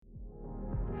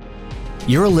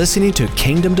You're listening to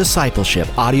Kingdom Discipleship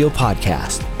audio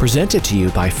podcast, presented to you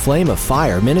by Flame of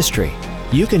Fire Ministry.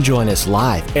 You can join us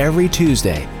live every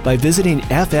Tuesday by visiting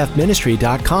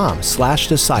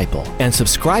ffministry.com/disciple and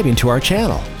subscribing to our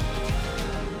channel.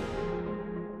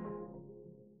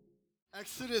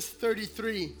 Exodus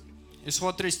 33.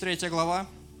 Исход 33 глава.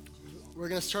 We're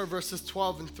going to start verses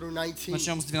 12 and through 19.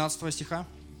 Начнем с 12 стиха.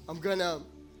 I'm going to,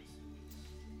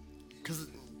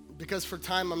 because for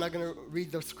time, I'm not going to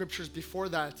read the scriptures before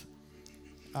that.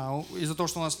 Из-за того,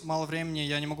 что у нас мало времени,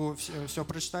 я не могу все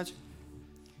прочитать.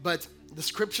 But the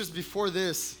scriptures before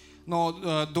this, Но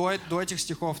до этих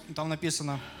стихов там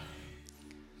написано: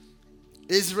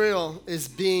 Israel is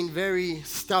being very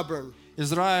stubborn.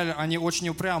 Израиль, они очень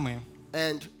упрямые.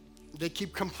 And they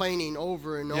keep complaining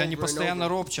over and И over они and постоянно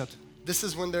over. робчат. This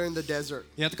is when they're in the desert.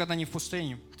 И это когда они в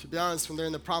пустыне. To be honest, when they're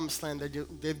in the promised land, they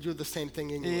do the same thing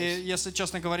И anyways. если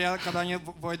честно говоря, когда они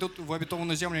войдут в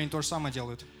обетованную землю, они то же самое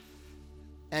делают.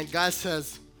 And God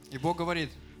says, И Бог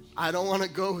говорит: I don't want to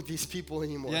go with these people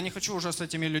anymore. я не хочу уже с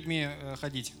этими людьми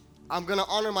ходить. I'm going to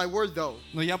honor my word though.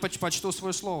 Но я почту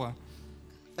свое слово.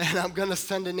 And I'm going to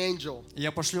send an angel. И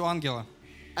я пошлю ангела.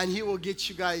 And he will get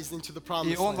you guys into the И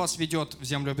promised он land. вас ведет в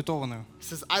землю обетованную. He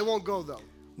says, I won't go though,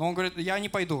 Но он говорит: я не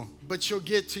пойду. but you'll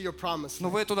get to your promised Но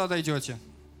land. вы туда дойдете.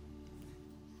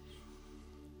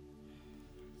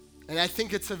 And I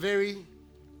think it's a very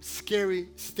scary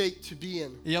state to be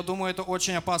in. И я думаю, это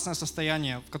очень опасное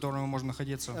состояние, в котором мы можем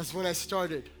находиться. That's when I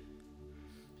started.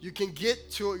 You can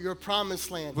get to your promised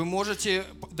land, Вы можете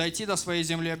дойти до своей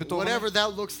земли обетованной, whatever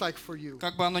that looks like for you,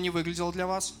 как бы оно ни выглядело для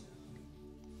вас,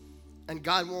 and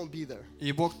God won't be there.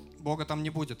 и Бога там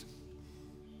не будет.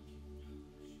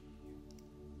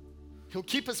 He'll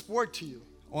keep his word to you.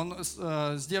 Он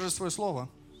сдержит свое слово.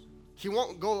 He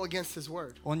won't go against his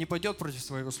word. Он не пойдет против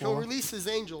своего He'll слова. release his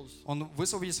angels. Он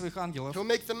высвободит своих ангелов. He'll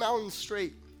make the mountains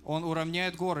straight. Он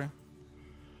уравняет горы.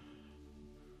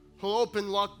 He'll open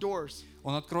locked doors.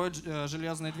 Он откроет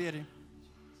железные двери.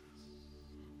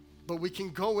 But we can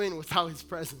go in without his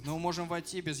presence. Но мы можем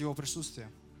войти без его присутствия.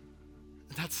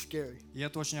 That's scary. И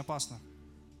это очень опасно.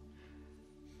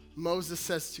 Moses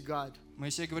says to God,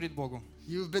 Моисей говорит Богу: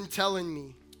 you've been telling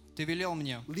me, ты велел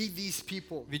мне, lead these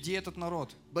people, веди этот народ,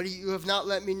 but you have not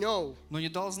let me know но не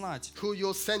дал знать, who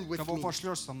you'll send with кого me.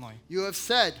 пошлешь со мной. You have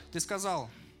said, Ты сказал: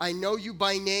 I know you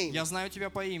by name, я знаю тебя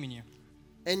по имени,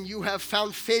 and you have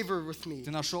found favor with me.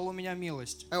 ты нашел у меня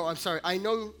милость. Oh, I'm sorry. I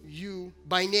know you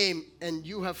by name, and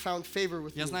you have found favor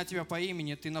with Я me. знаю тебя по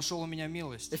имени, ты нашел у меня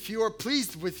милость. If you are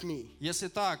pleased with me, Если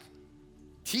так,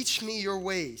 teach me your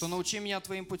ways, то научи меня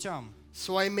твоим путям,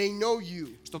 so I may know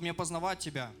you чтобы мне познавать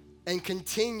тебя and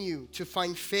continue to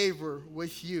find favor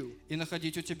with you. и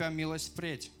находить у тебя милость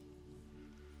впредь.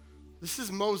 This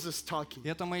is Moses talking. И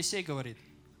это Моисей говорит: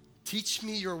 Teach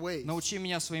me your ways. научи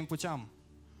меня своим путям.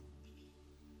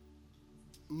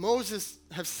 Moses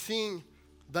have seen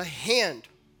the hand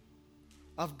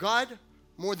of God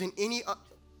more than any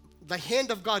the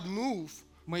hand of God move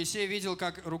Моисей видел,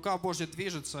 как рука Божья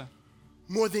движется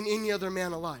more than any other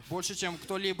man alive. больше, чем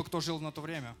кто-либо, кто жил на то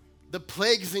время. The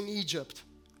plagues in Egypt,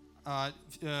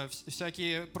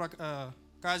 Всякие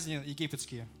казни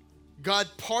египетские. God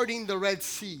parting the Red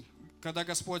Sea, Когда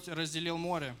Господь разделил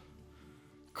море,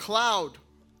 cloud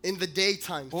in the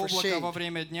daytime for облако shade, во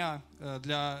время дня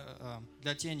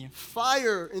для тени,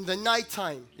 fire in the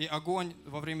nighttime и огонь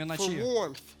во время for ночи,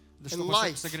 warmth and чтобы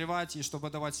light, согревать и чтобы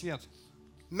давать свет.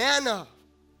 manna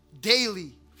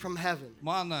daily from heaven.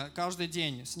 Манна каждый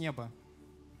день с неба.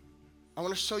 I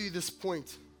want to show you this point.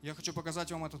 Я хочу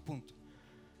показать вам этот пункт.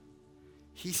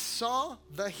 He saw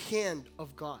the hand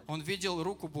of God, Он видел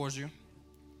руку Божью,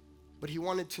 but he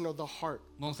wanted to know the heart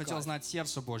но он of хотел God. знать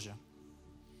сердце Божье.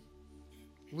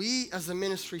 We as a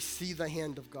ministry see the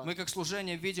hand of God. Мы как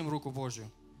служение видим руку Божью,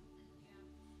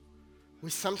 We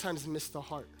sometimes miss the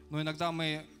heart. но иногда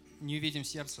мы не видим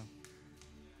сердце.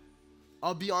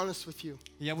 I'll be honest with you.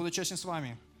 И я буду честен с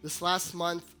вами. This last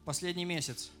month, Последний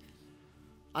месяц,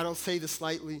 I don't say this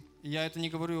lightly, и я это не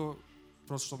говорю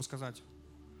просто чтобы сказать.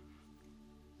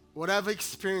 what I've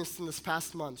experienced in this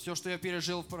past month, Все, что я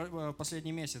пережил в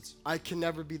последний месяц, I can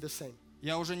never be the same.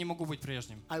 я уже не могу быть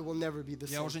прежним. I will never be the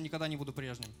Я уже same. никогда не буду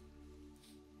прежним.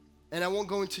 And I won't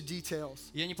go into details,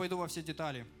 Я не пойду во все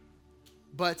детали,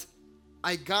 but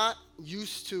I got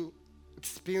used to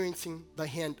experiencing the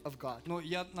hand of God. но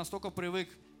я настолько привык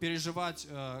переживать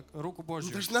руку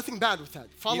Божью. There's nothing bad with that.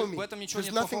 Follow И me. в этом ничего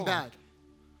There's нет nothing плохого. bad.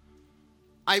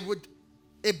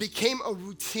 It became a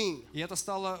routine. И это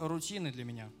стало рутиной для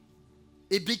меня.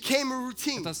 It became a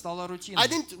routine. Это стало рутиной. I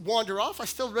didn't wander off. I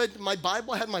still read my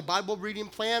Bible. I had my Bible reading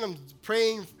plan. I'm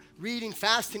praying reading,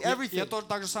 fasting, Я everything. тоже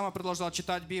так же самое продолжал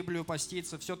читать Библию,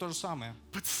 поститься, все то же самое.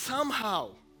 But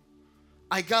somehow,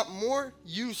 I got more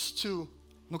used to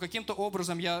Но каким-то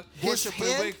образом я His больше hand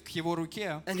привык к Его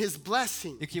руке and His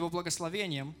blessing и к Его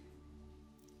благословениям,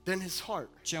 than His heart.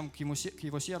 чем к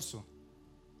Его сердцу.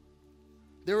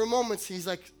 There were moments He's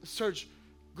like, Serge,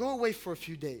 go away for a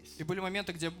few days. И были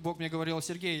моменты, где Бог мне говорил: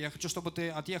 Сергей, я хочу, чтобы ты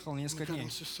отъехал на несколько God, I'm дней.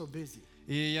 just so busy.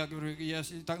 И я говорю, я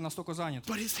так настолько занят.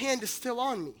 But His hand is still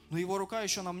on me. Но Его рука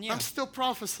еще на мне. I'm still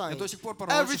prophesying. Я до сих пор Everything's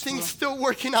пророчествую. still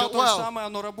working Все out то же well. самое,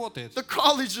 оно работает. The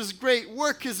college is great,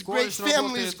 work is great, Колледж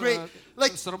family is great. работает,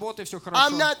 Like, с работой все I'm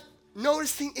хорошо. not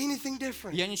noticing anything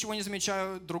different. Я ничего не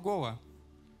замечаю другого.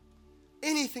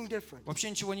 Anything different. Вообще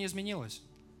ничего не изменилось.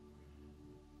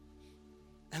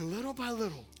 And little by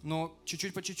little, Но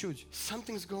чуть-чуть по чуть-чуть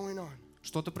something's going on.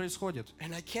 что-то происходит.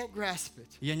 And I can't grasp it.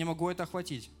 И я не могу это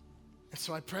охватить. And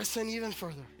so I press in even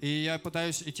further. И я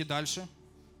пытаюсь идти дальше,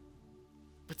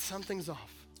 But something's off.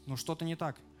 но что-то не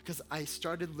так. Because I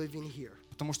started living here.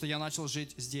 Потому что я начал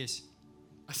жить здесь.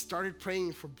 I started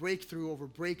praying for breakthrough over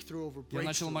breakthrough over Я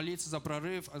начал breakthrough. молиться за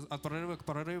прорыв, от прорыва к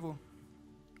прорыву,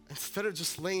 Instead of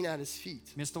just laying at His feet.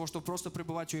 вместо того, чтобы просто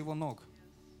пребывать у Его ног.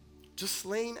 Just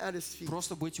laying at His feet.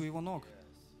 Просто быть у Его ног.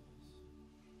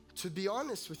 To be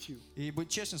honest with you, И быть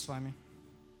честным с вами.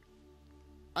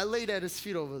 I laid at His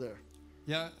feet over there.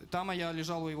 Там я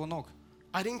лежал у Его ног.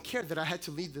 I didn't care that I had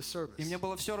to lead the service. И мне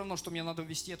было все равно, что мне надо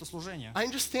вести это служение. I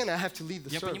understand I have to lead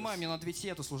the Я service. понимаю, мне надо вести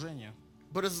это служение.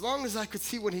 But as long as I could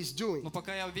see what He's doing. Но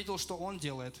пока я видел, что Он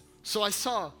делает, So I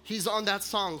saw He's on that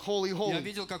song, Holy, я Holy.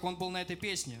 видел, как Он был на этой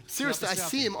песне. Seriously, I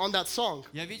see Him on that song.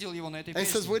 Я видел Его на этой And He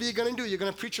says, песне. what are you going to do? You're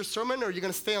going to preach your sermon or are you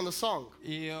going to stay on the song?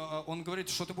 И Он говорит,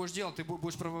 что ты будешь делать? Ты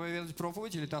будешь проповедовать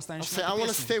проповедь или ты I останешься say, I на want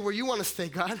этой to песне? stay where you want to stay,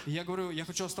 God. И я говорю, я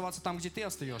хочу оставаться там, где ты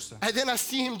остаешься. And then I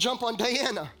see Him jump on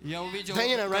Diana. Я увидел,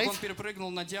 Diana, как right? Он перепрыгнул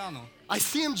на Диану. I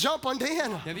see Him jump on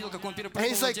Diana. Я видел, как Он And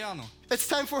перепрыгнул He's на like, Диану. it's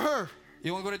time for her. И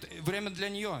Он говорит, время для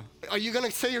нее. Are you going to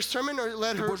say your sermon or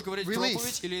let Ты her будешь говорить release?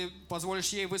 проповедь или позволишь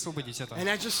ей высвободить это? And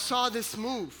I just saw this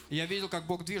move. И я видел, как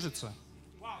Бог движется.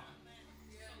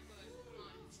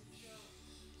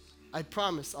 I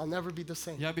promise I'll never be the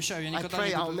same. Я обещаю, я I никогда pray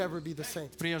не I'll буду never be the same.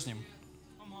 прежним.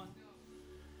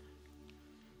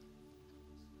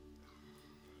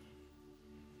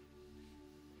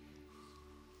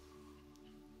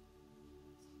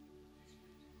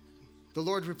 The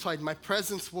Lord replied, my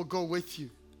presence will go with you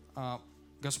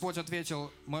Господь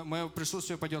ответил, мое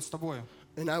присутствие пойдет с тобой.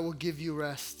 and I will give you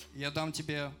rest. Я дам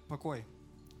тебе покой.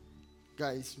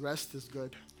 Guys, rest is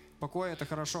good. Покой — это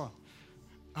хорошо.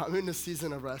 I'm in a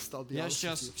season of rest, I'll be Я honest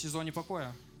сейчас with в сезоне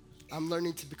покоя. you. I'm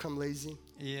learning to become lazy.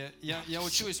 И я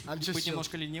учусь I'm just быть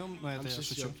немножко joking. ленивым, но I'm это я just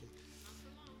шучу.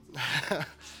 joking.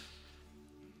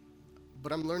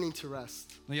 But I'm learning to rest.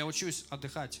 Но я учусь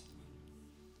отдыхать.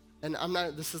 And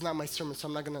this is not my sermon, so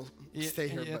I'm not going to И stay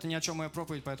here. это ни о чем моя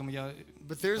проповедь, поэтому я...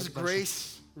 But there's дальше.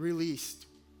 grace released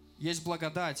Есть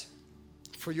благодать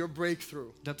for your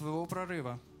breakthrough, для твоего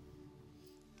прорыва,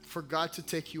 for God to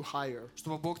take you higher,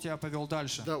 чтобы Бог тебя повел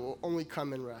дальше. that will only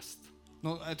come in rest.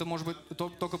 Ну, это может быть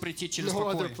только прийти через No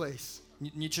other покой. place.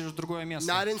 Не через другое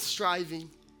место. Not in striving,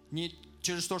 Не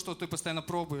через то, что ты постоянно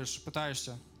пробуешь,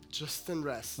 пытаешься. just in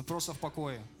rest. Но просто в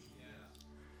покое.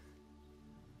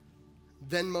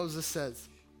 Then Moses says,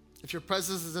 if your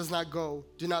presence does not go,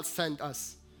 do not send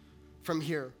us from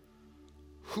here.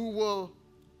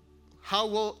 How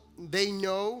will they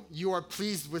know you are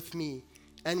pleased with me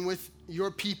and with your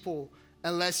people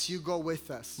unless you go with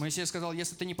us? Моисей сказал,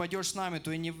 если ты не пойдешь с нами,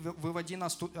 то и не выводи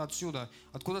нас отсюда.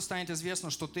 Откуда станет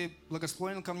известно, что ты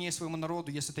благосклонен ко мне и своему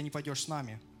народу, если ты не пойдешь с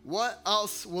нами? What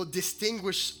else will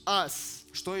distinguish us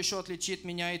Что еще отличит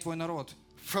меня и твой народ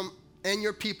and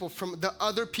your people from the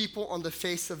other people on the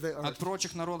face of the от earth?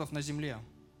 прочих народов на земле?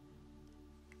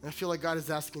 I feel like God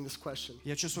is asking this question.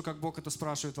 Я чувствую, как Бог это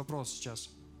спрашивает вопрос сейчас.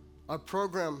 Our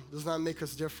program does not make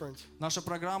us different. Наша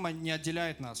программа не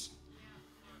отделяет нас.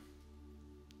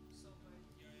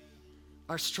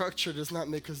 Our structure does not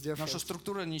make us Наша different.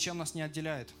 структура ничем нас не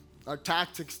отделяет. Our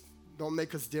tactics don't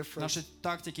make us different. Наши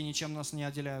тактики ничем нас не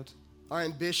отделяют. Our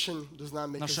ambition does not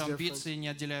make us Наши different. амбиции не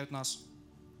отделяют нас.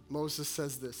 Moses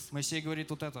says this. Моисей говорит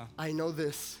вот это. I know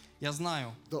this. Я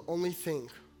знаю, The only thing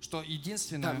что that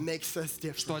единственное, makes us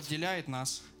что different отделяет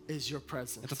нас, is your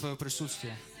presence. это твое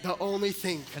присутствие. The only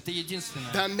thing Это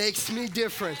единственное, that makes me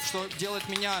different что делает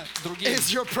меня другим.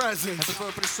 is your presence. Это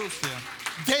твое присутствие.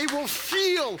 They will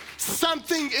feel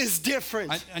something is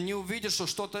different. Они увидят, что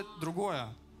что-то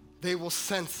другое. They will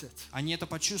sense it. Они это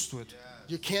почувствуют.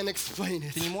 You can't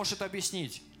explain Ты не it можешь это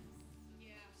объяснить,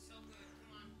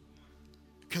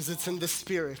 because it's in the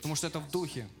spirit потому что это в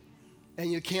духе.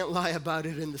 And you can't lie about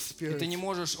it in the И spirit. ты не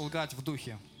можешь лгать в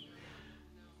духе.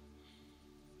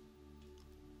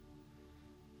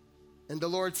 And the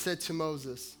Lord said to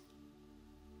Moses,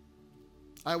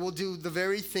 I will do the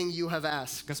very thing you have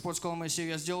asked, Господь сказал Моисею: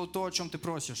 я сделаю то, о чем ты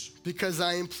просишь, because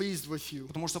I am pleased with you,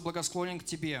 потому что благосклонен к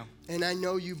тебе and I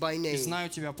know you by и name. знаю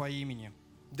тебя по имени.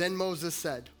 Then Moses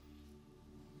said,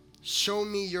 show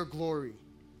me your glory.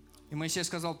 И Моисей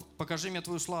сказал: покажи мне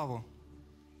твою славу.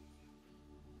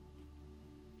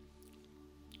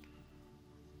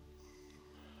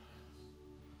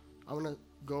 I want to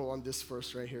go on this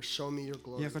verse right here. Show me your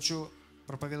glory. Я хочу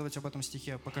проповедовать об этом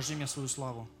стихе. Покажи мне свою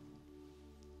славу.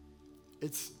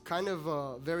 It's kind of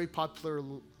a very popular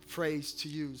phrase to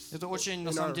use Это очень, на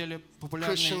in самом our деле,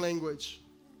 Christian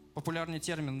популярный language.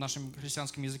 термин в нашем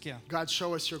христианском языке. God,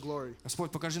 show us your glory.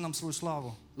 Господь, покажи нам свою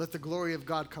славу. Let the glory of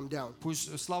God come down.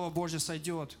 Пусть слава Божья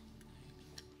сойдет.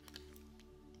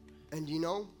 And you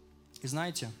know, И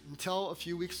знаете, until a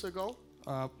few weeks ago,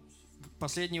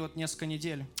 последние вот несколько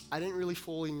недель I didn't really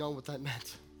fully know what that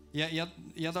meant.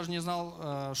 я даже не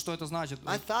знал, что это значит.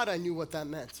 I thought I knew what that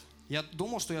meant. Я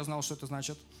думал, что я знал, что это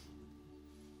значит.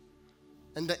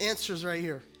 And the answer is right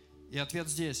here. И ответ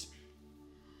здесь.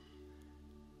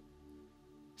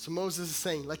 So Moses is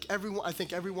saying, like everyone, I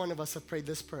think every one of us have prayed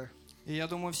this prayer. И я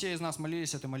думаю, все из нас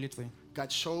молились этой молитвой. God,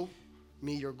 show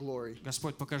me your glory.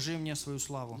 Господь, покажи мне свою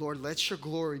славу. Lord, let your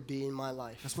glory be in my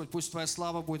life. Господь, пусть Твоя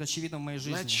слава будет очевидна в моей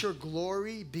Let жизни. your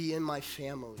glory be in my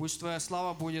family. Пусть Твоя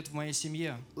слава будет в моей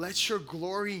семье. Let your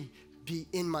glory be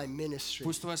in my ministry.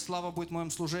 Пусть Твоя слава будет в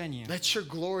моем служении. Let your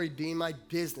glory be in my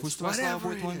business. Пусть Твоя слава Whatever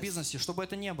будет в моем it is. бизнесе, что бы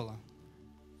это ни было.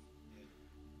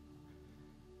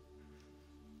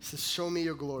 He says, show me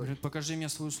your glory. Говорит, покажи мне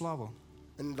свою славу.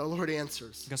 And the Lord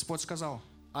answers, Господь сказал: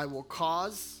 I will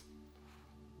cause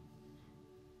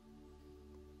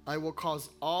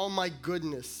all my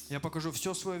goodness я покажу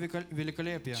все свое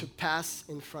великолепие to pass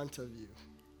in front of you.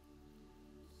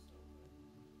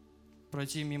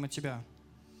 пройти мимо тебя.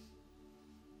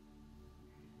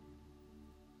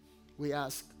 We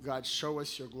ask, God, show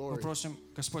us your Мы glory. просим: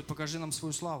 Господь, покажи нам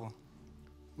свою славу.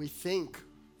 We think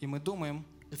И мы думаем,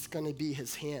 it's going to be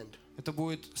his hand. это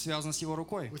будет связано с Его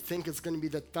рукой. We think it's going to be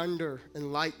the thunder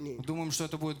and lightning. Мы думаем, что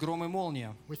это будет гром и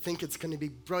молния. We think it's going to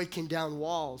be breaking down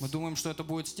walls. Мы думаем, что это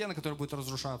будет стены, которые будут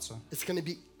разрушаться. It's going to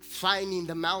be flattening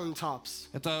the mountaintops.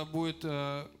 Это будет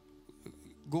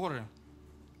горы.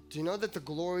 Do you know that the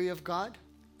glory of God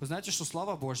Вы знаете, что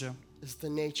слава Божья is the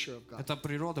nature of — God? это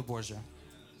природа Божья.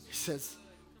 He says,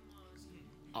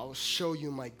 I will show you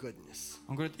my goodness.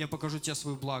 Он говорит: я покажу тебе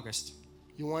свою благость.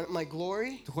 You want my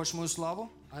glory? Ты хочешь мою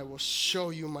славу? I will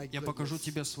show you my Я покажу goodness.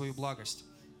 тебе свою благость.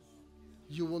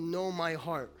 You will know my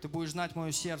heart. Ты будешь знать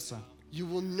мое сердце. You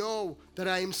will know that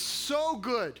I am so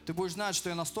good, Ты будешь знать, что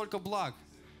я настолько благ.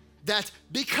 that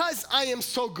because I am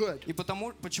so good, И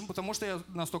почему? Потому что я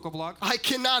настолько благ. I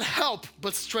cannot help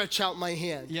but stretch out my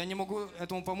hand. Я не могу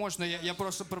этому помочь, но я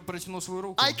просто протяну свою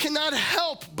руку. I cannot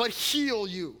help but heal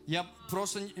you. Я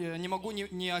просто не могу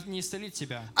не исцелить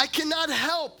тебя. I cannot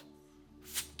help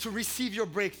to receive your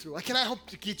breakthrough. I cannot help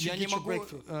to get Я не your могу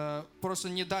breakthrough. просто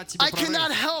не дать тебе I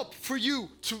cannot прорыв. help for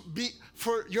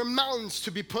your mountains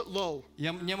to be put low.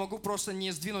 Я не могу просто не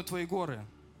сдвинуть твои горы.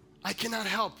 I cannot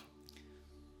help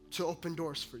to open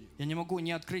doors for you. Я не могу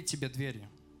не открыть тебе двери.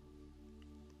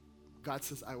 God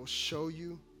says, I will show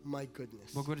you my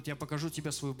goodness. Бог говорит: я покажу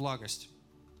тебе свою благость.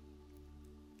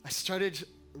 I started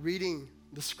reading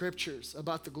the scriptures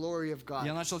about the glory of God.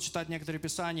 Я начал читать некоторые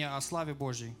писания о славе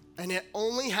Божьей. And it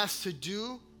only has to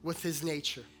do with his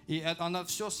nature. И она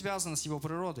все связано с Его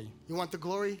природой. You want the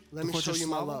glory? Let Ты me show хочешь you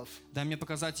my славу? love. Дай мне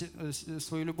показать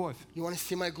свою любовь. You want to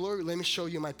see my glory? Let me show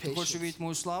you my Ты хочешь patience. увидеть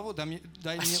мою славу? Дай мне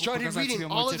started показать reading тебе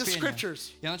all мое of the терпение.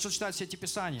 scriptures. Я начал читать все эти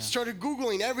писания. Started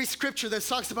Googling every scripture that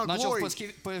talks about Начал в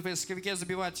glory. поисковике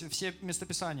забивать все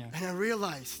местописания. And I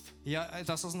realized Я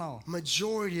это осознал.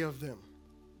 majority of them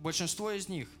Большинство из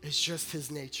них is just his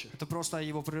nature. — это просто о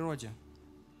Его природе.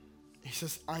 He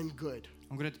says, I'm good.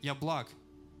 Он говорит: я благ.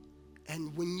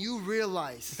 And when you И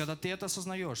realize когда ты это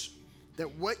осознаешь,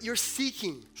 that what you're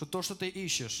seeking что то, что ты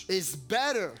ищешь, is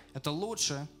better, это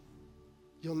лучше,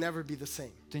 you'll never be the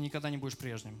same. ты никогда не будешь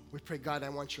прежним. We pray, God, I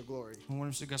want your glory. Мы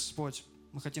молимся: Господь,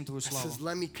 мы хотим Твою He славу. says,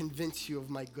 let me convince you of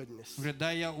my goodness. Он говорит: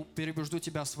 дай я переубежду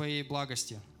тебя в своей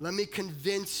благости. Let me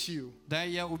convince you Дай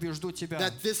я убежду тебя,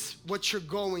 that this, what you're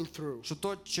going through, что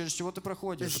то, через чего ты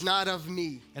проходишь, is not of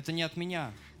me. это не от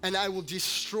меня. And I will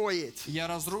destroy it И я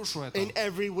разрушу это in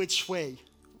every which way.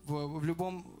 в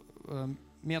любом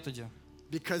методе.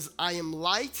 Because I am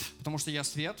light Потому что я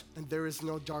свет, and there is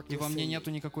no и darkness во мне in me.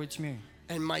 нету никакой тьмы.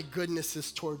 And my goodness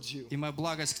is towards you. И моя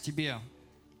благость к тебе.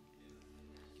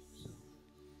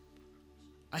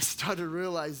 I started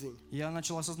realizing Я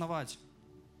начал осознавать,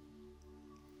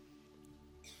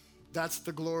 that's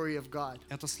the glory of God.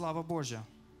 это слава Божья,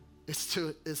 It's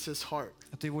his heart.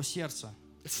 это Его сердце,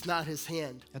 It's not his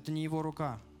hand. это не Его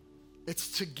рука. It's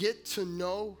to get to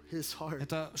know his heart.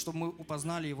 Это чтобы мы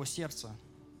упознали Его сердце.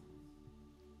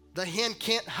 The hand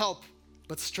can't help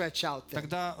but stretch out there.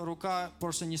 Тогда рука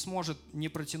просто не сможет не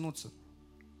протянуться.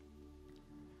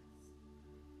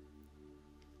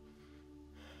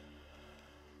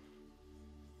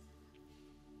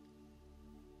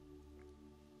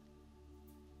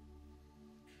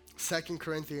 Second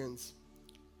Corinthians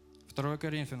 2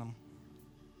 Коринфянам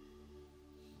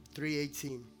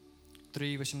 3:18.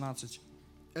 3:18.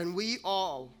 And we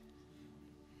all,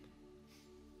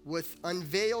 with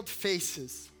unveiled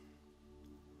faces,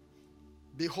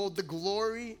 behold the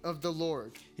glory of the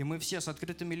Lord, И мы все с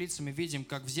открытыми лицами видим,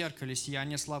 как в зеркале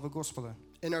сияние славы Господа.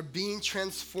 and are being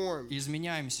transformed И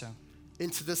изменяемся,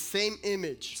 into the same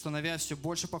image, становясь все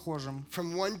больше похожим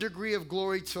from one degree of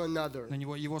glory to another. на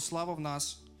Него. Его слава в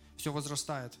нас все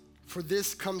возрастает. For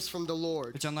this comes from the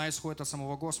Lord, Ведь она исходит от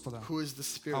самого Господа, who is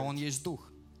the а Он Spirit. есть Дух.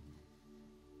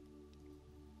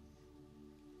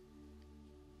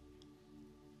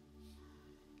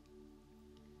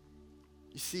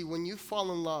 You see, when you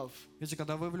fall in love Видите,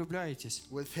 когда вы влюбляетесь,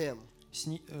 with Him,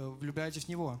 влюбляетесь в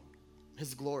Него,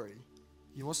 His glory,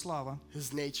 Его слава,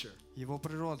 His nature, Его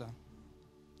природа,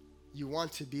 you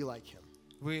want to be like Him.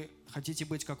 вы хотите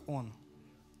быть как Он,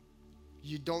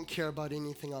 You don't care about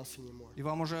anything else anymore. и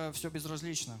вам уже все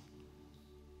безразлично.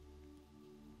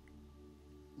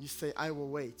 You say, I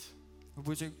will wait. Вы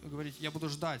будете говорить: я буду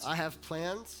ждать, I have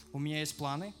plans, у меня есть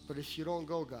планы, but if you don't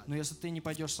go, God, но если Ты не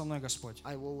пойдешь со мной, Господь,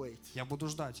 I will wait. я буду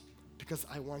ждать, Because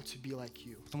I want to be like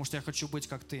you. потому что я хочу быть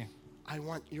как Ты. I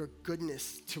want your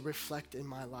goodness to reflect in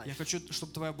my Я life. хочу,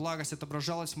 чтобы Твоя благость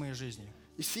отображалась в моей жизни.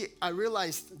 You see, I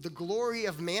realized the glory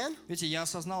of man Видите, я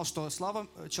осознал, что слава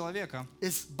человека,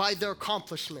 is by their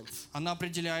accomplishments. она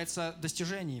определяется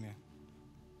достижениями.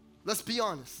 Let's be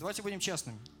honest. Давайте будем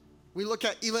честными. We look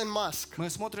at Elon Musk. Мы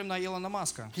смотрим на Илона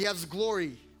Маска. He has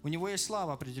glory. У него есть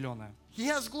слава определенная. He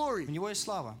has У glory. него есть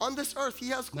слава. On this earth, he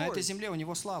has На этой glory. земле у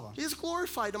него слава. He is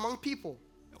glorified among people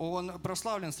Он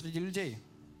прославлен среди людей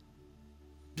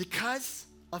because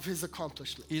of his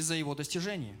accomplishment. из-за его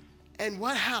достижений. And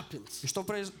what happens И что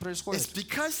is происходит?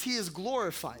 because he is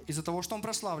glorified, Из-за того, что он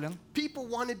прославлен, people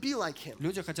want to be like him.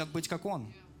 люди хотят быть как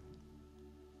он.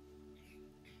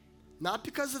 Not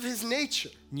because of his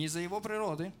nature, Не из-за его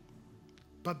природы,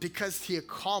 but because he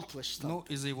accomplished them. но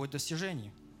из-за его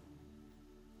достижений.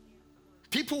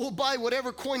 People will buy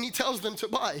whatever coin he tells them to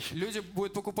buy. Люди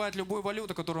будут покупать любую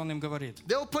валюту, которую он им говорит.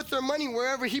 They'll put their money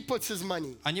wherever he puts his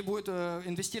money. Они будут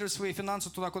инвестировать свои финансы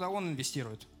туда, куда он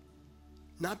инвестирует.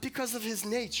 Not because of his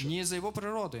nature. Не из-за его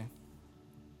природы.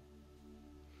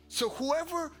 So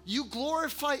whoever you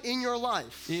glorify in your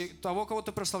life, И того, кого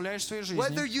ты прославляешь в своей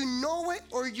whether жизни, you know it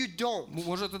or you don't,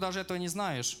 может, ты даже этого не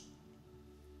знаешь,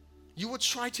 you will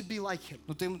try to be like him.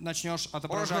 но ты начнешь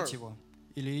отображать her. его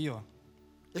или ее.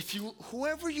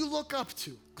 Whoever you look up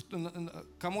to,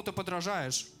 Кому ты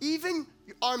подражаешь, even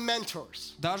our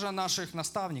mentors. даже наших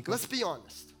наставников. Let's be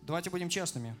honest. Давайте будем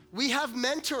честными. We have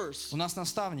mentors. У нас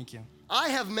наставники. I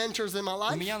have mentors in my У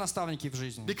life меня наставники в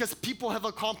жизни. because people have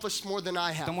accomplished more than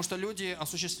I have. Потому что люди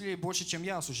осуществили больше, чем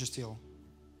я осуществил.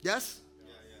 Yes?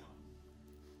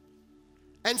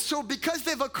 And so because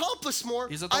they've accomplished more,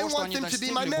 Из-за I того, что want они them to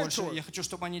be my достигли больше, mentor. я хочу,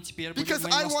 чтобы они теперь были Because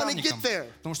моим I wanna наставником. get there.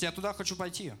 Потому что я туда хочу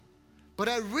пойти. But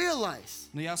I realize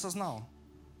Но я осознал,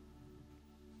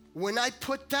 when I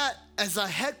put that as a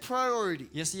head priority,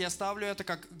 если я ставлю это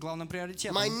как главным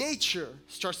приоритетом, my nature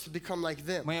starts to become like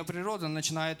them. моя природа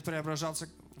начинает преображаться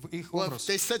в их Well, if образ.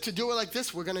 they said to do it like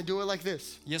this, we're going to do it like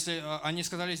this. Если они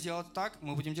сказали сделать так,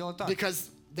 мы будем делать так. Because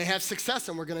they have success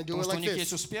and we're going to do Потому it что у like них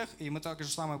есть this. успех, и мы так же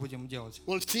самое будем делать.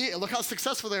 Well, see, look how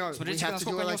successful they are. We Смотрите, have to do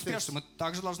насколько it они like this. успешны. Мы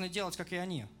также должны делать, как и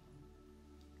они.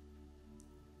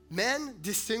 Men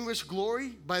distinguish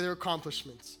glory by their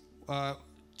accomplishments.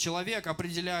 Человек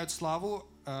определяет славу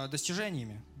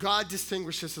достижениями. God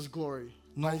distinguishes his glory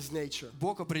by No. his nature.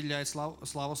 Бог определяет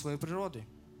славу своей природы.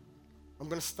 I'm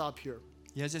going to stop here.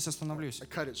 Я здесь остановлюсь. I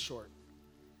cut it short.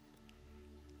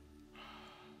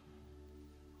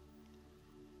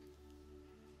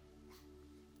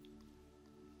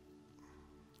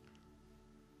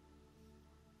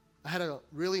 I had a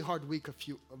really hard week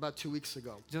about 2 weeks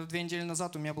ago. Где-то 2 недели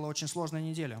назад у меня была очень сложная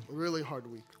неделя. Really hard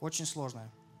week. Очень сложная.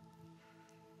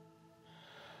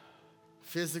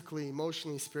 Physically,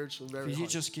 emotionally, spiritually, very hard.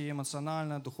 Физически,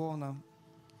 эмоционально, духовно.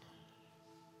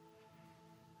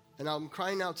 And I'm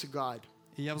crying out to God.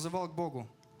 И я взывал к Богу.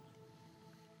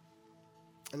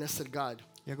 And I said, God,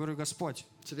 Я говорю, Господь,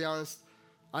 to be honest,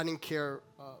 I didn't care.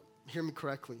 Hear me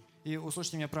correctly. и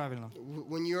услышьте меня правильно.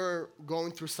 When you're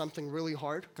going through something really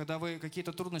hard, Когда вы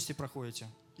какие-то трудности проходите,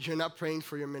 you're not praying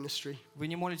for your ministry. вы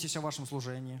не молитесь о вашем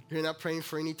служении, You're not praying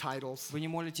for any titles. вы не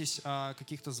молитесь о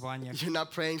каких-то званиях, You're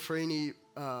not praying for any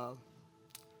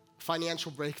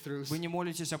financial breakthroughs. вы не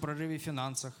молитесь о прорыве в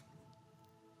финансах.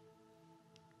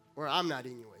 Or I'm not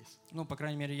anyways. Ну, по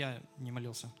крайней мере, я не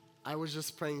молился. I was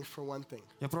just praying for one thing.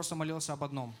 Я просто молился об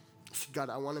одном. I said, God,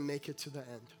 I want to make it to the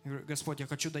end. Я говорю, Господь, я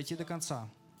хочу дойти до конца.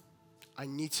 I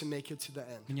need to make it to the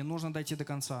end. Мне нужно дойти до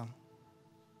конца.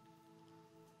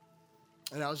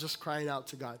 And I was just crying out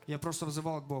to God. Я просто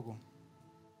взывал к Богу.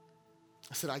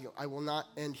 I said, I will not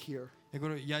end here. Я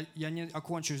говорю, я не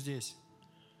окончу здесь.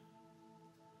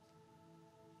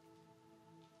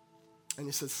 And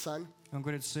he said, son, Он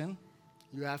говорит, сын,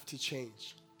 you have to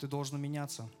change ты должен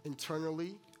меняться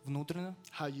internally внутренне,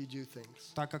 how you do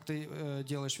things. так как ты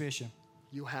делаешь вещи.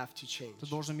 You have to change. Ты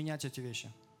должен менять эти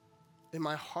вещи. In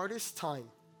my hardest time,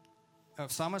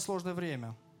 В самое сложное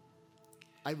время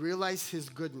I realized his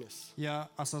goodness. я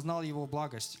осознал Его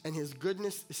благость. And his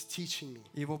goodness is teaching me.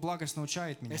 И Его благость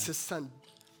научает And меня. he says, son,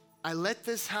 I let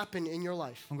this happen in your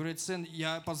life. Он говорит, сын,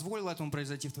 я позволил этому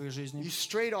произойти в твоей You жизни,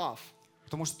 strayed off.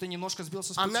 потому что ты немножко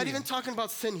сбился с I'm not even пути. talking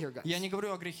about sin here, guys. Я не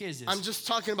говорю о грехе здесь. I'm just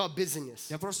talking about busyness.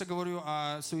 Я просто говорю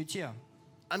о суете.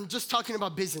 I'm just talking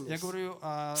about Я business. говорю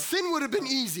о Sin would have been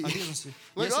easy. бизнесе.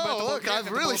 Like, Если бы это oh, был look, грех, I've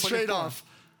это really было бы strayed легко. off.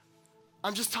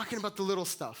 I'm just talking about the little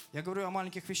stuff. Я говорю о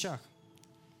маленьких вещах.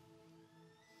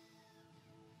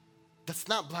 That's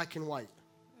not black and white.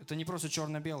 Это не просто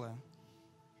черно-белое.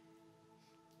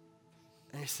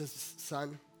 And he says,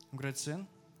 son, Он говорит, сын,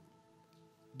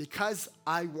 because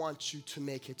I want you to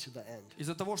make it to the end,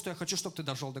 из-за того, что я хочу, чтобы ты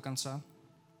дошел до конца,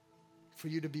 for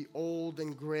you to be old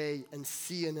and gray and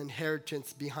see an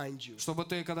inheritance behind you чтобы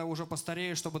ты, когда уже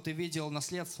постареешь, чтобы ты видел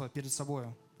наследство перед собой.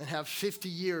 and have 50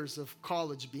 years of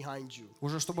college behind you.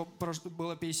 Уже чтобы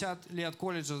было 50 лет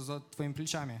колледжа за твоими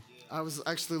плечами. I was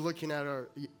actually looking at our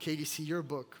KDC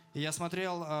yearbook, И я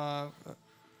смотрел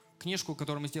книжку,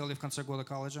 которую мы сделали в конце года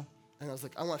колледжа. and I was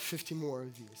like, I want 50 more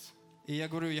of these. И я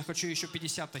говорю, я хочу еще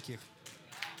 50 таких.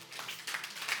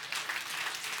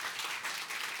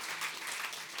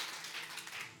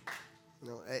 You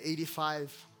know, at 85,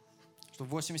 Что в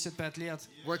 85 лет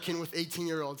working with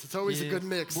 18-year-olds, it's always a и good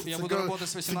mix. я It's a буду good, работать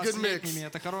с it's a good mix. 18-летними.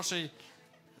 Это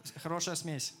хорошая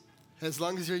смесь. As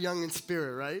long as you're young in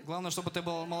spirit, right? Главное, чтобы ты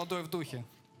был молодой в духе.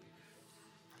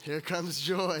 Here comes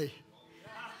joy.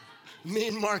 Me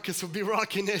and Marcus will be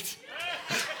rocking it.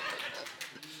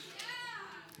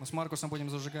 Мы с Маркусом будем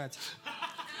зажигать.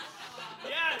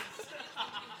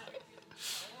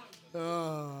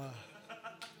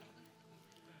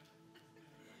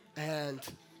 And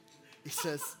he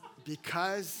says,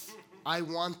 because I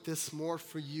want this more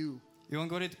for you, И он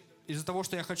говорит, из-за того,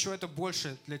 что я хочу это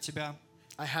больше для тебя,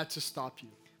 I had to stop you,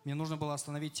 мне нужно было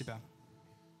остановить тебя,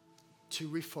 to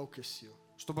refocus you,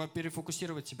 чтобы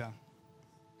перефокусировать тебя,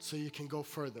 so you can go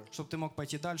further. чтобы ты мог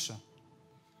пойти дальше.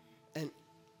 And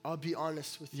I'll be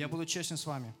honest with Я you. буду честен с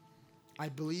вами. I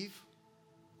believe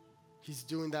he's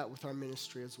doing that with our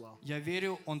ministry as well. Я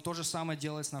верю, он то же самое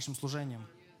делает с нашим служением.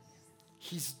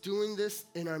 He's doing this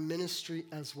in our ministry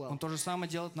as well. Он то же самое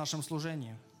делает в нашем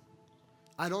служении.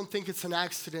 I don't think it's an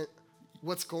accident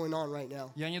what's going on right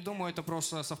now. Я не думаю, это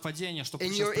просто совпадение, что In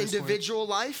сейчас your происходит. individual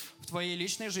life В твоей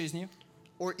личной жизни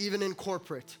or even in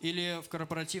corporate. или в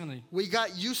корпоративной. We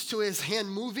got used to his hand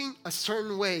moving a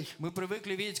certain way. Мы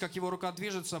привыкли видеть, как его рука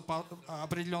движется по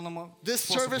определенному This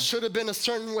способу. service should have been a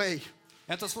certain way,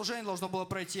 Это служение должно было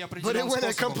пройти but it определенным went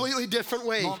a способом. completely different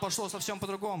way Но он пошло совсем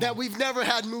по-другому. that we've never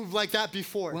had moved like that У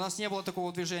before. нас не было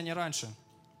такого движения раньше.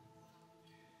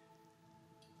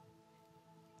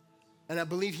 And I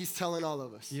believe he's telling all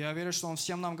of us, Я верю, что он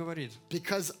всем нам говорит.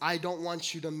 because I don't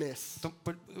want you to miss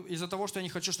Из-за того, что я не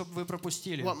хочу, чтобы вы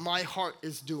пропустили what my heart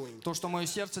is doing, то, что мое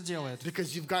сердце делает.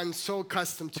 because you've gotten so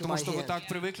accustomed to Потому my что вы hand. так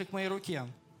привыкли к моей руке.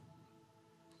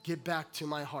 Get back to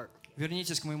my heart.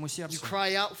 Вернитесь к моему You сердцу.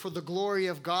 cry out for the glory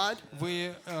of God.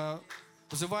 Вы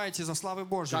взываете за славой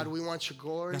Божьей. God, we want your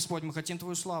glory. Господь, мы хотим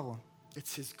Твою славу.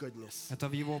 It's his goodness. Это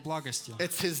в Его благости.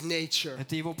 It's his nature.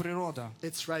 Это Его природа.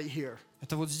 It's right here.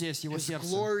 Это вот здесь, Его His сердце.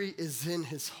 glory is in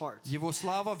his heart. Его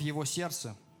слава в Его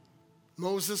сердце.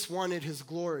 Moses wanted his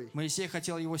glory. Моисей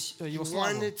хотел Его He славу.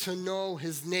 wanted to know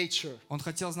his nature. Он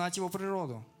хотел знать Его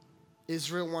природу.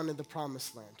 Israel wanted the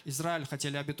promised land. Израиль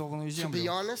хотели обетованную To be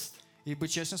землю. honest, И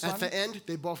быть честным с at the вами, end,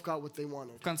 they both got what they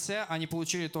wanted. в конце они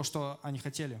получили то, что они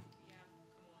хотели.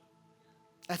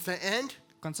 At the end,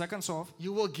 В конце концов,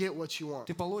 you will get what you want.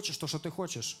 ты получишь то, что ты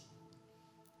хочешь.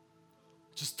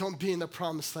 Just don't be in the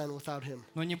promised land without Him.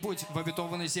 Но не будь в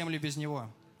обетованной земле без Него.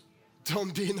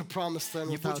 Don't be in the promised land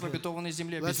Не будь without в Him. обетованной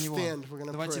земле Let's без Него. stand. We're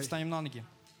gonna Давайте pray. встанем на ноги.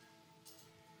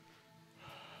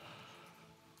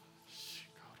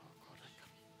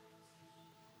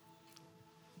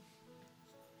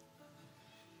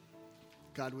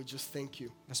 God, we just thank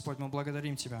you. Господь, мы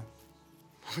благодарим Тебя.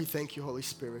 We thank you, Holy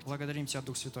Spirit. Благодарим Тебя,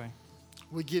 Дух Святой.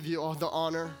 We give you all the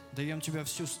honor. Даем Тебе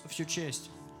всю честь.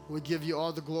 We give you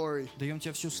all the glory. Даем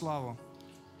Тебе всю славу.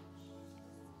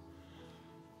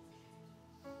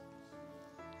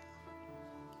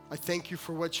 I thank you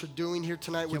for what you're doing here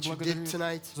tonight, Я what you благодарю did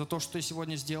tonight, за то, что Ты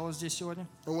сегодня сделал здесь сегодня,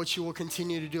 and what you will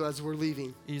continue to do as we're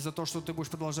leaving. и за то, что Ты будешь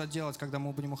продолжать делать, когда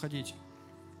мы будем уходить.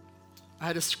 I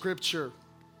had a scripture.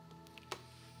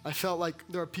 I felt like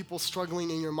there are people struggling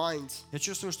in your minds. Я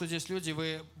чувствую, что здесь люди,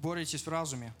 вы боретесь в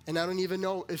разуме. And I don't even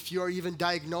know if you're even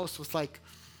diagnosed with like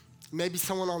maybe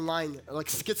someone online, like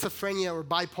schizophrenia or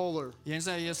bipolar. Я не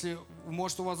знаю, если,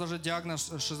 может, у вас даже диагноз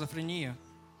шизофрения.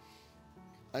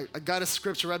 I got a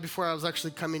scripture right before I was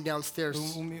actually coming downstairs.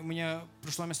 У меня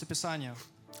пришло местописание.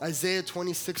 Isaiah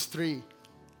 26:3.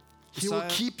 He will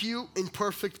keep you in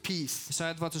perfect peace.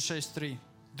 Исайя 26:3.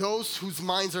 Those whose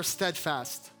minds are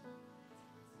steadfast,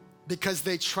 because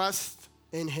they trust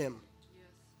in Him.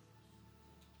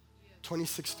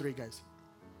 26:3, guys.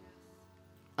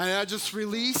 And I just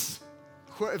release,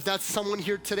 if that's someone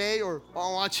here today or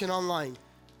watching online,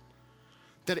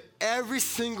 that every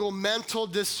single mental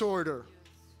disorder,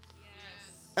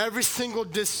 every single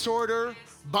disorder,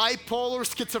 bipolar,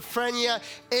 schizophrenia,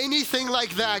 anything like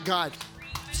that, God,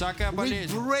 Всякая we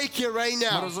болезнь. break it right Мы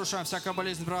now. разрушаем всякую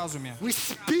болезнь в разуме. We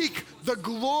speak the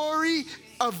glory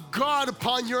of God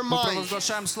upon your Мы mind.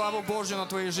 провозглашаем славу Божью на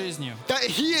твоей жизни. That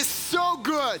He is so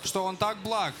good Что Он так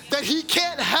благ, that He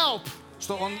can't help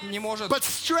что Он не может but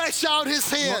stretch out His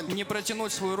hand не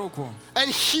протянуть свою руку and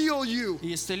heal you.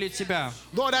 и исцелить тебя.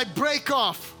 Lord, I break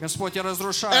off Господь, я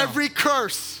разрушаю every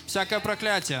curse, всякое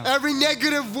проклятие, every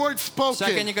negative word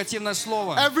всякое spoken, негативное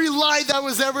слово, every lie that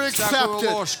was ever всякую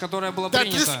accepted, ложь, которая была that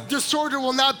this принята, disorder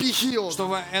will not be healed.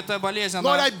 что эта болезнь,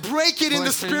 Lord, она I break it in the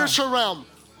исцелена. spiritual realm.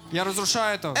 Я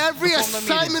разрушаю это в Every духовном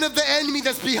мире. assignment of the enemy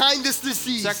that's behind this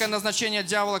disease, Всякое назначение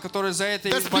дьявола, которое за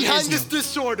этой that's behind болезнью, this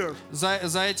disorder,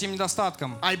 за этим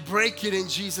недостатком, I break it in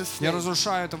Jesus' я name.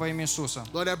 разрушаю это во имя Иисуса.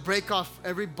 Lord, I break off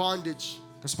every bondage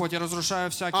Господь, я разрушаю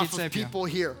всякие off of цепи. people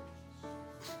here.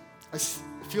 I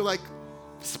feel like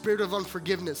spirit of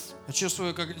unforgiveness. Я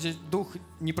чувствую, как здесь дух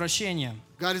непрощения.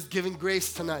 God is giving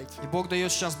grace tonight. И Бог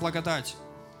дает сейчас благодать.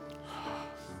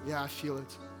 Yeah, I feel it.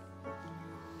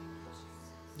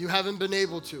 You haven't been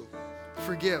able to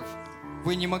forgive.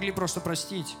 Вы не могли просто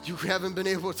простить. You haven't been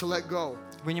able to let go.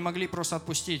 Вы не могли просто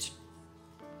отпустить.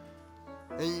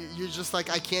 And you're just like,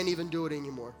 I can't even do it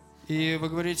anymore. И вы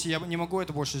говорите, я не могу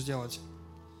это больше сделать.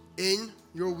 In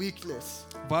your weakness,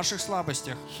 В ваших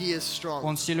слабостях He is strong.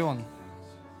 Он силен.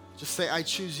 Just say, I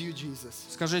choose you, Jesus.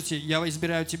 Скажите, я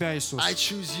избираю Тебя, Иисус. I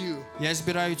choose you Я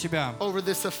избираю Тебя over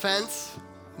this offense,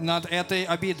 над этой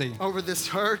обидой, over this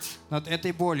hurt, над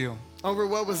этой болью, over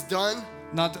what was done,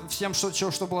 над всем,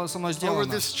 что было со мной over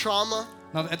сделано, this trauma.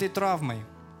 над этой травмой.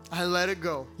 I let it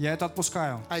go. Я это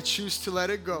отпускаю. I choose to let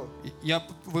it go. Я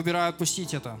выбираю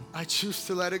отпустить это. I choose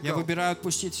to let it Я go. выбираю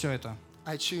отпустить все это.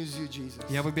 I choose you, Jesus.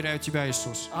 Я выбираю Тебя,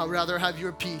 Иисус. I'd rather have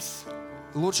your peace.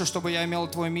 Лучше, чтобы я имел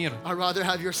Твой мир. I'd rather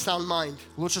have your sound mind.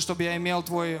 Лучше, чтобы я имел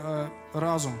Твой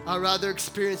разум I'd rather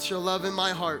experience your love in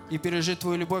my heart. и пережить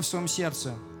Твою любовь в своем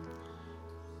сердце.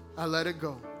 I let it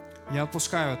go. Я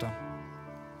отпускаю это.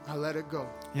 I let it go.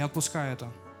 Я отпускаю это.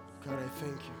 God, I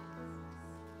thank you.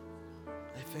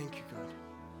 I thank you,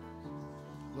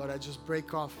 God. Lord, I just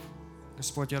break off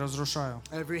Господь, я разрушаю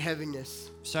every heaviness.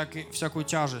 всякую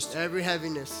тяжесть. Every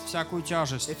heaviness. Всякую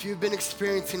тяжесть. If you've been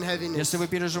experiencing heaviness, Если вы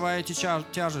переживаете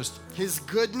тяжесть, His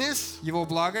goodness Его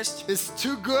благость is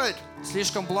too good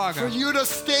слишком for благо, you to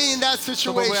stay in that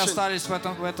чтобы вы situation. остались в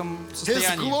этом His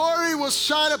состоянии. glory will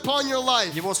shine upon your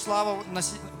life. Его слава,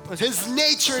 His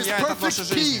nature is сияет от вашей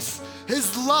perfect жизни. peace.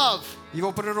 His love.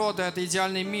 Его природа — это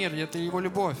идеальный мир, это Его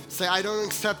любовь. Say, I don't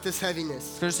accept this heaviness.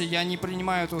 Скажите, я не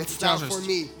принимаю эту It's not for тяжесть.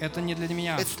 me. Это не для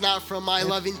меня. It's not from my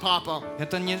loving Papa.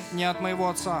 Это не от моего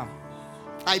отца.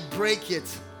 I break it.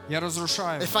 Я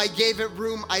разрушаю. If I gave it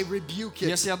room, I rebuke it.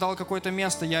 Если я дал какое-то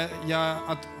место,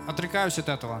 я отрекаюсь от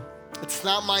этого. It's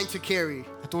not mine to carry.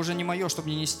 Это уже не мое, чтобы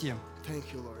не нести. Thank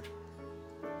you, Lord.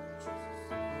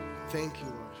 Thank you,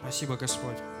 Lord. Спасибо,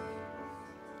 Господь.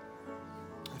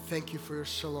 I thank you for your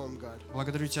shalom, God.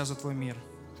 Благодарю Тебя за Твой мир.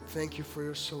 Thank you for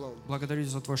your shalom. Благодарю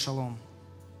за Твой шалом.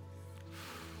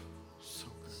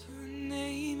 Your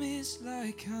name is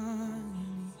like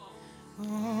honey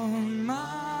on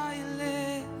my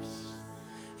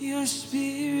Your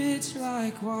Spirit's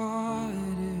like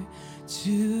water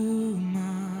to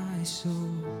my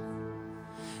soul.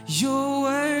 Your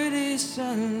word is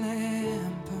a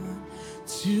lamp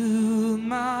unto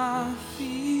my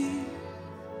feet.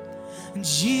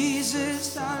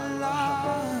 Jesus, I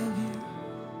love you.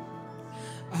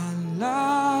 I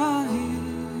love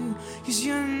you. 'Cause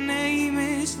your name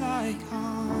is like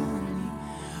honey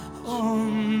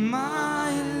on my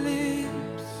lips.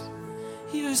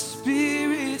 Your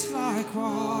Spirit's like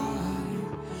water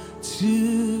to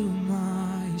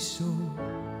my soul.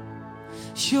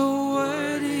 Your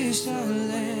word is a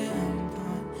lamp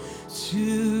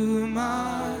unto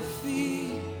my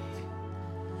feet.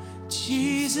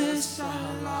 Jesus, I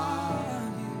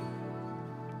love you.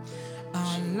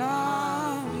 I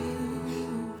love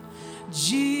you.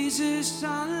 Jesus, I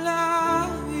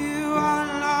love you. I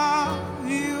love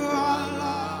you. I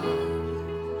love you.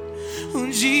 Oh,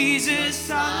 Jesus,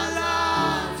 I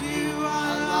love you. I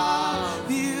love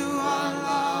you. I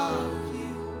love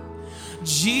you.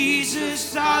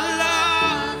 Jesus, I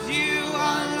love you.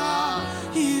 I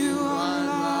love you. I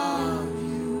love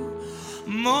you.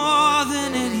 More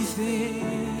than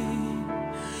anything.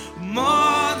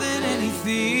 More than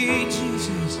anything,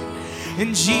 Jesus.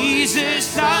 And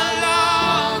Jesus, I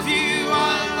love you.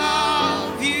 I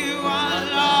love you. I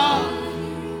love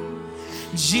you.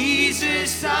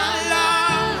 Jesus, I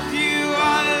love you.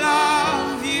 I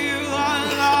love you. I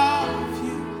love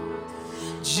you.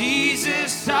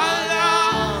 Jesus, I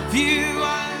love you.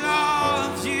 I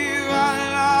love you. I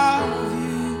love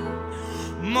you.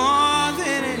 More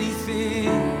than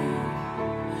anything.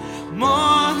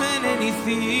 More than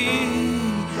anything.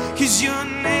 'Cause your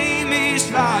name is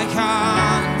like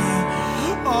honey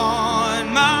on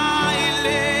my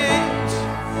lips.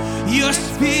 Your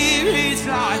Spirit's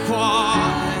like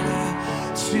water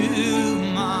to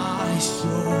my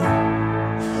soul.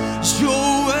 Your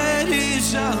word is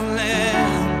a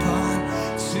lamp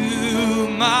unto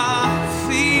my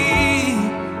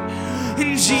feet.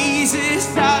 And Jesus,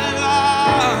 I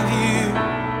love you.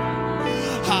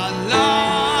 I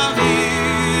love you.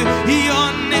 Your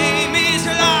name is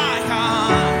like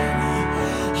honey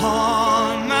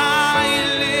on my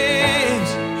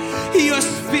lips. Your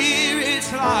Spirit's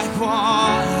like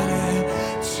water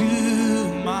to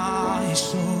my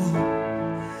soul.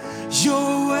 Your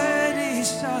word is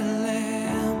a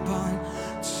lamp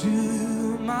unto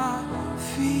my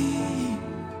feet.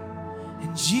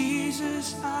 And Jesus,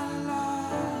 I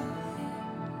love you.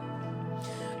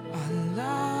 I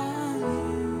love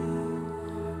you.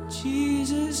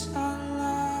 Jesus, I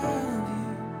love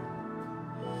you.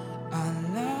 I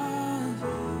love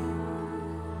you.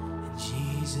 And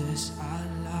Jesus, I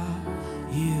love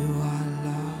you. I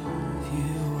love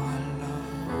you. I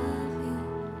love you.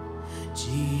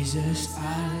 Jesus, I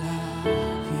love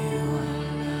you. I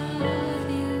love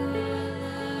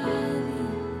you.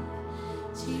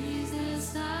 Jesus,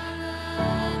 I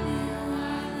love you.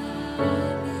 I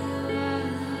love you.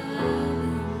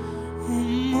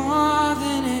 More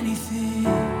than anything,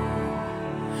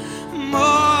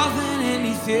 more than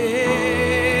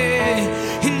anything.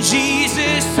 And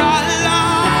Jesus, I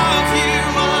love you.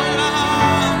 I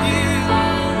love you.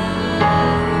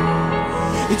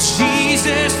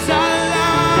 Jesus, I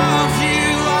love you.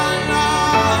 I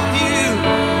love you.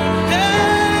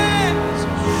 Yes.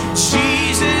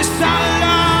 Jesus, I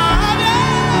love you.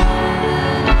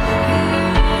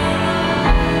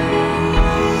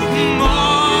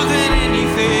 More than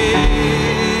anything.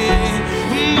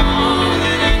 More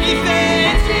than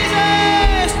anything,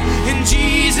 Jesus. And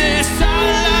Jesus, I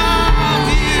love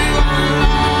you. I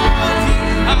love you.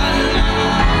 I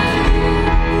love you.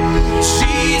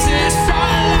 Jesus, I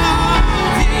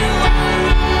love you. I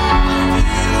love you.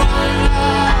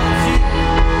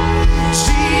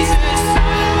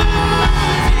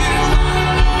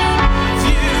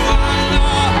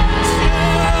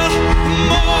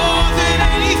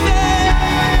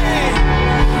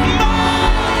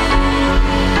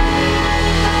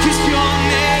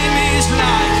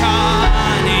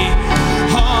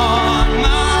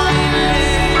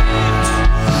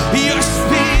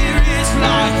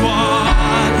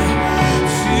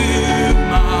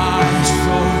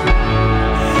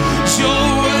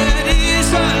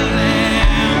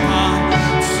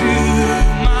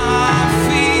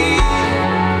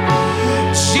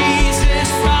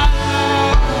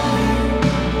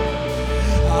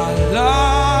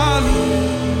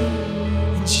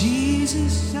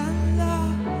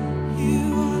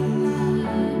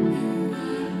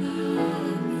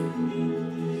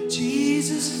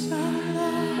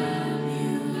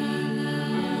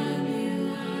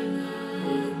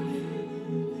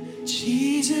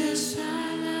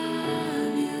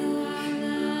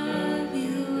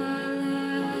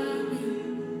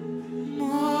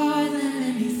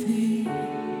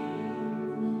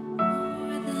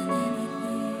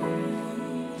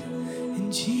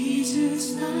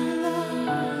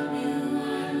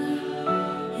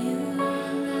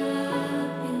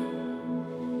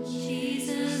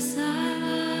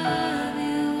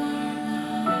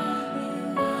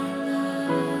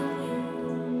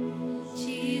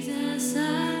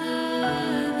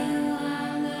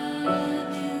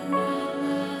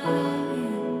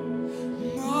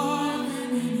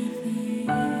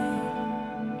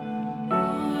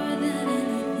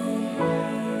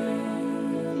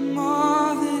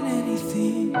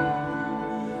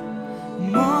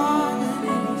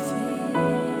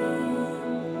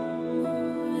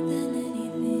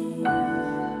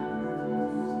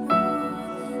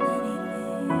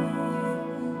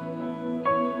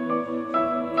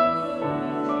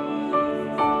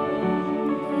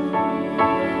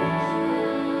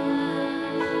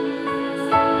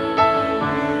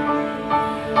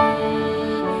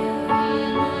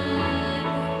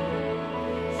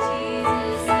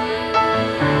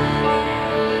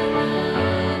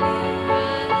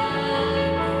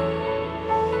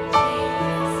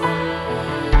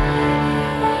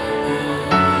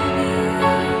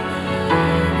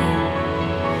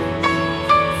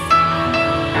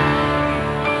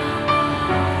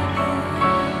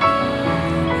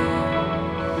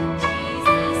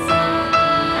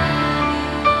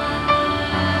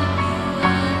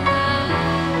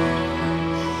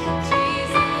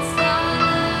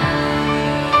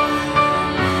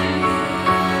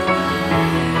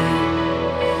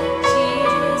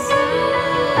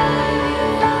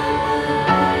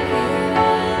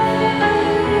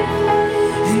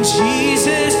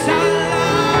 Jesus, I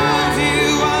love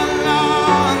you, I love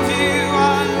you, I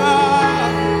love.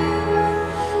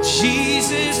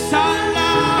 Jesus, I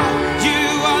love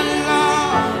you, I love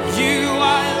you,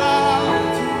 I love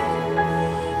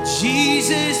you.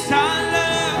 Jesus, I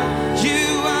love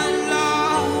you, I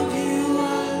love you,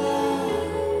 I love.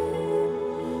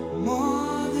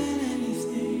 More than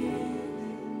anything,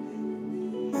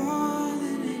 more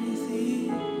than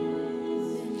anything,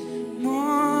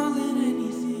 more than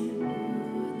anything.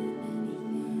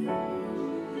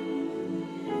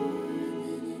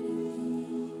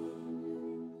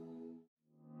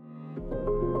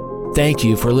 Thank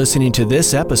you for listening to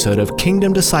this episode of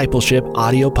Kingdom Discipleship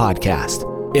Audio Podcast.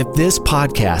 If this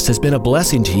podcast has been a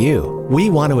blessing to you, we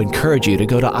want to encourage you to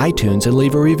go to iTunes and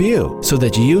leave a review so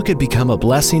that you could become a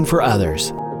blessing for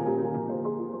others.